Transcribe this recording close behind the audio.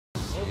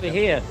over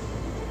here,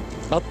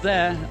 up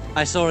there,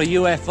 I saw a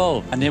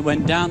UFO, and it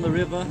went down the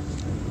river,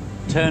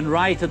 turned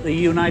right at the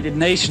United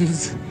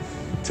Nations,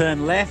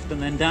 turned left,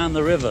 and then down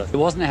the river. It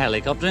wasn't a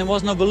helicopter, it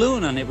wasn't a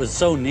balloon, and it was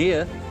so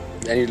near.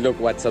 And it looked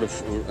what, sort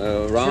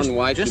of round,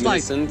 white,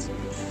 luminescent,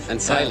 and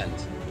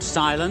silent?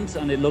 Silent,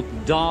 and it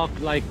looked dark,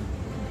 like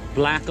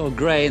black or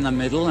grey in the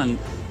middle, and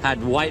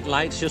had white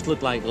lights, just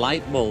looked like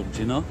light bulbs,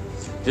 you know?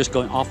 Just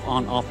going off,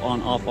 on, off,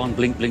 on, off, on,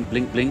 blink, blink,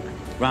 blink, blink,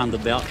 round the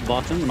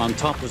bottom, and on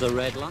top was a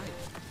red light.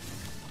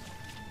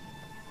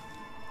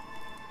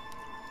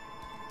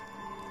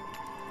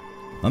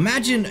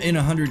 Imagine in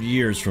 100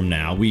 years from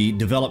now, we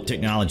develop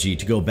technology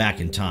to go back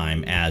in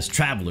time as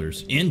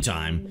travelers in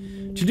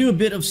time to do a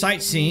bit of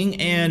sightseeing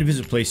and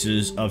visit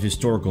places of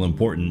historical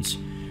importance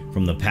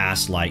from the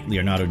past, like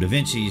Leonardo da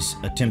Vinci's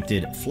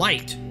attempted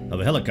flight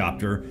of a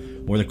helicopter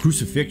or the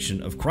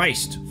crucifixion of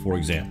Christ, for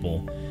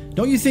example.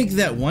 Don't you think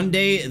that one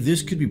day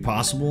this could be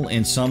possible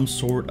in some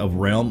sort of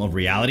realm of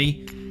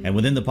reality and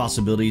within the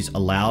possibilities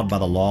allowed by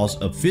the laws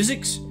of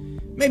physics?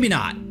 Maybe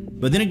not,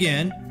 but then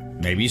again,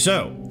 maybe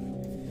so.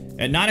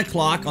 At 9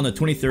 o'clock on the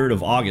 23rd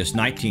of August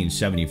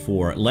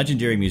 1974,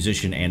 legendary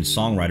musician and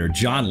songwriter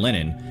John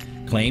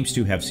Lennon claims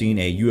to have seen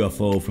a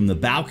UFO from the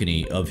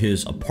balcony of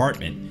his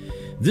apartment.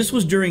 This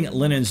was during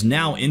Lennon's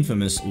now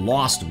infamous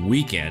Lost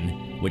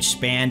Weekend, which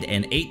spanned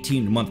an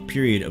 18-month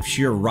period of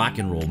sheer rock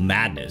and roll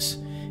madness,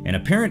 an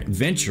apparent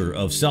venture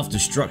of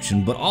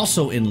self-destruction but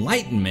also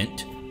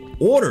enlightenment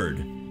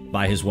ordered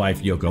by his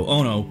wife Yoko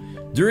Ono.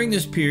 During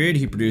this period,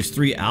 he produced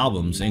 3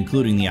 albums,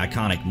 including the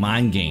iconic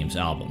Mind Games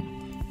album.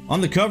 On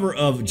the cover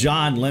of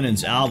John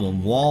Lennon's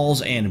album,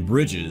 Walls and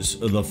Bridges,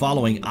 the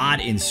following odd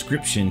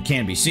inscription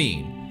can be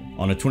seen.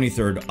 On the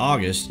 23rd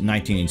August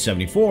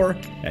 1974,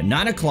 at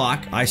 9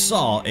 o'clock, I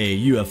saw a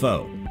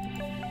UFO.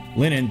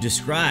 Lennon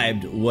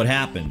described what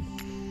happened.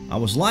 I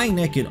was lying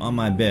naked on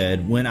my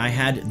bed when I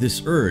had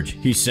this urge,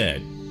 he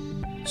said.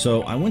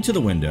 So I went to the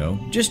window,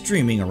 just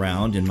dreaming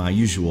around in my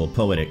usual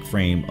poetic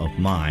frame of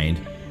mind.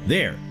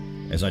 There,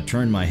 as I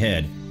turned my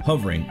head,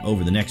 hovering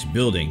over the next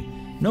building,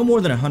 no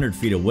more than 100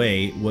 feet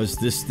away was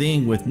this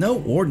thing with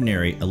no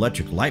ordinary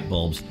electric light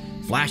bulbs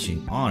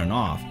flashing on and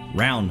off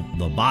round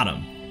the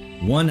bottom.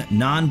 One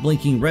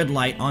non-blinking red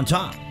light on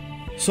top.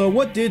 So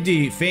what did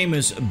the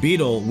famous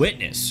Beatle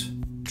witness?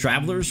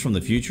 Travelers from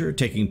the future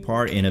taking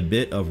part in a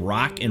bit of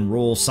rock and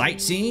roll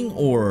sightseeing,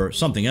 or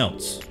something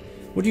else?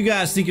 What do you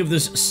guys think of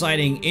this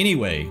sighting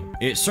anyway?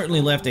 It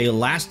certainly left a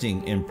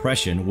lasting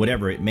impression,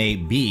 whatever it may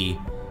be,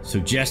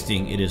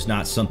 suggesting it is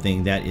not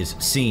something that is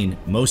seen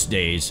most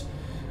days.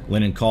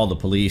 Lennon called the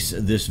police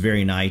this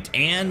very night,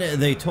 and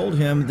they told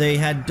him they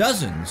had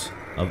dozens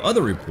of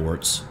other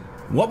reports.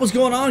 What was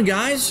going on,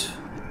 guys?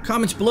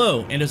 Comments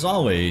below, and as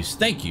always,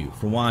 thank you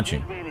for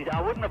watching. I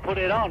wouldn't have put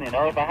it on, you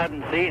know, if I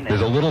hadn't seen it.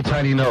 There's a little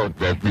tiny note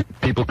that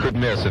people could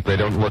miss if they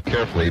don't look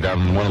carefully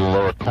down in one of the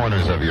lower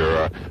corners of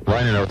your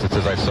liner notes. It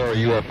says, I saw a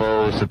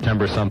UFO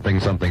September something,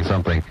 something,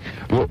 something.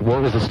 What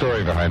was the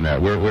story behind that?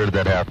 Where did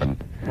that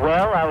happen?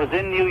 Well, I was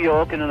in New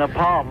York in an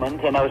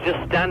apartment, and I was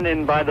just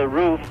standing by the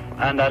roof,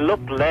 and I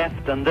looked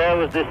left, and there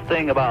was this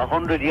thing about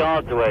 100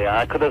 yards away.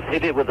 I could have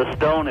hit it with a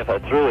stone if I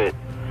threw it.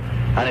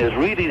 And it was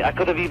really, I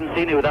could have even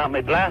seen it without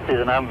my glasses,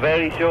 and I'm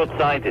very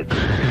short-sighted.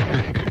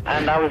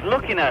 And I was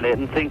looking at it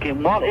and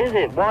thinking, what is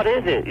it? What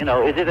is it? You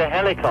know, is it a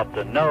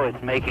helicopter? No,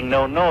 it's making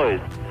no noise.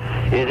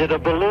 Is it a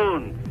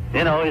balloon?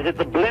 You know, is it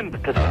the blimp?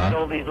 Because there's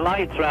all these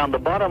lights around the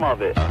bottom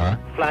of it,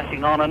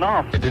 flashing on and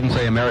off. It didn't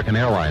say American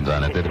Airlines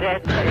on it, did it?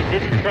 It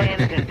didn't say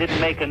anything. It didn't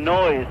make a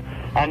noise.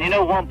 And you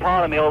know, one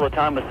part of me all the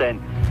time was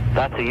saying,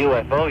 that's a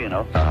UFO, you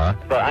know.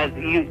 But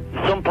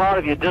some part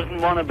of you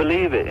doesn't want to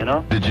believe it, you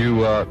know. Did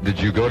you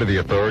go to the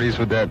authorities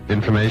with that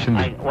information?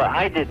 Well,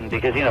 I didn't,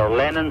 because, you know,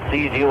 Lennon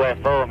sees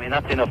UFO. I mean,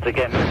 that's enough to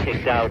get me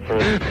kicked out for,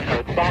 you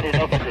know, it's bad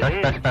enough as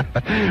it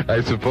is.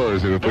 I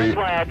suppose. That's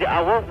why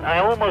I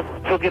almost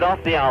took it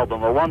off the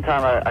album. Or one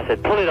time I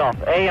said, pull it off.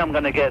 I'm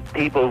going to get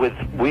people with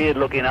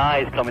weird-looking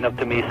eyes coming up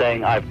to me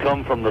saying, I've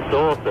come from the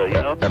saucer, you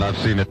know. And I've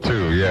seen it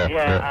too, yeah.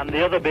 Yeah, and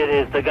the other bit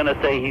is they're going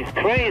to say he's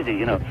crazy,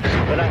 you know.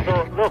 But I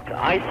thought, look,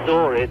 I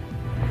saw it,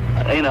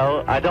 you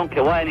know, I don't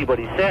care what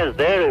anybody says,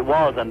 there it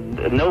was, and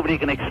nobody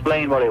can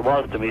explain what it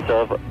was to me,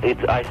 so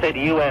I said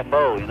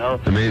UFO, you know.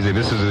 Amazing,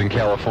 this is in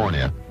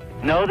California.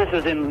 No, this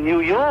was in New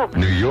York.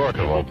 New York,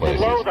 of all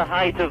places. Below the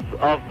height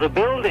of the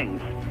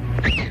buildings.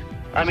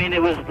 I mean,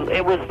 it was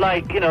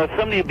like, you know, if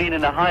somebody had been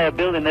in a higher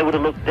building, they would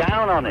have looked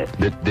down on it.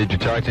 Did you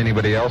talk to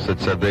anybody else that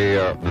said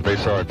that they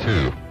saw it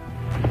too?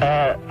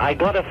 I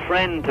got a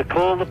friend to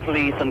call the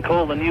police and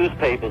call the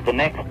newspapers the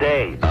next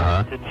day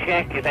to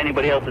check if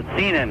anybody else had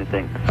seen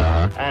anything.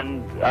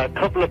 And a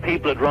couple of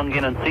people had rung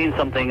in and seen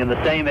something in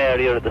the same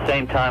area at the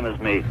same time as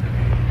me.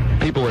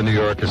 People in New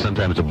York are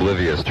sometimes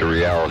oblivious to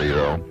reality,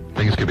 though.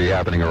 Things could be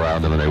happening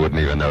around them and they wouldn't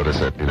even notice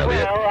it. You know,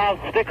 well,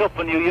 I'll stick up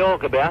for New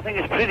York a bit. I think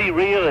it's pretty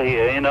real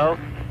here, you know.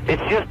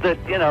 It's just that,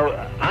 you know,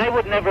 I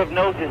would never have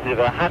noticed it if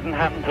I hadn't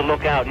happened to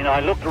look out. You know, I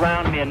looked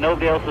around me and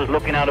nobody else was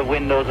looking out of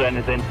windows or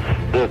anything.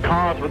 The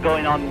cars were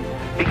going on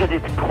because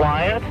it's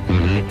quiet,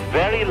 it's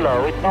very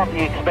low, it's not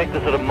you expect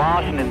a sort of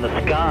Martian in the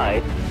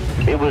sky.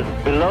 It was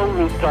below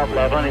rooftop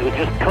level and it was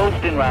just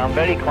coasting around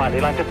very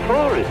quietly like a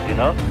tourist, you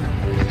know.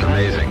 It's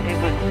amazing.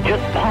 It was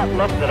just hot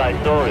luck that I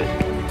saw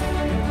it.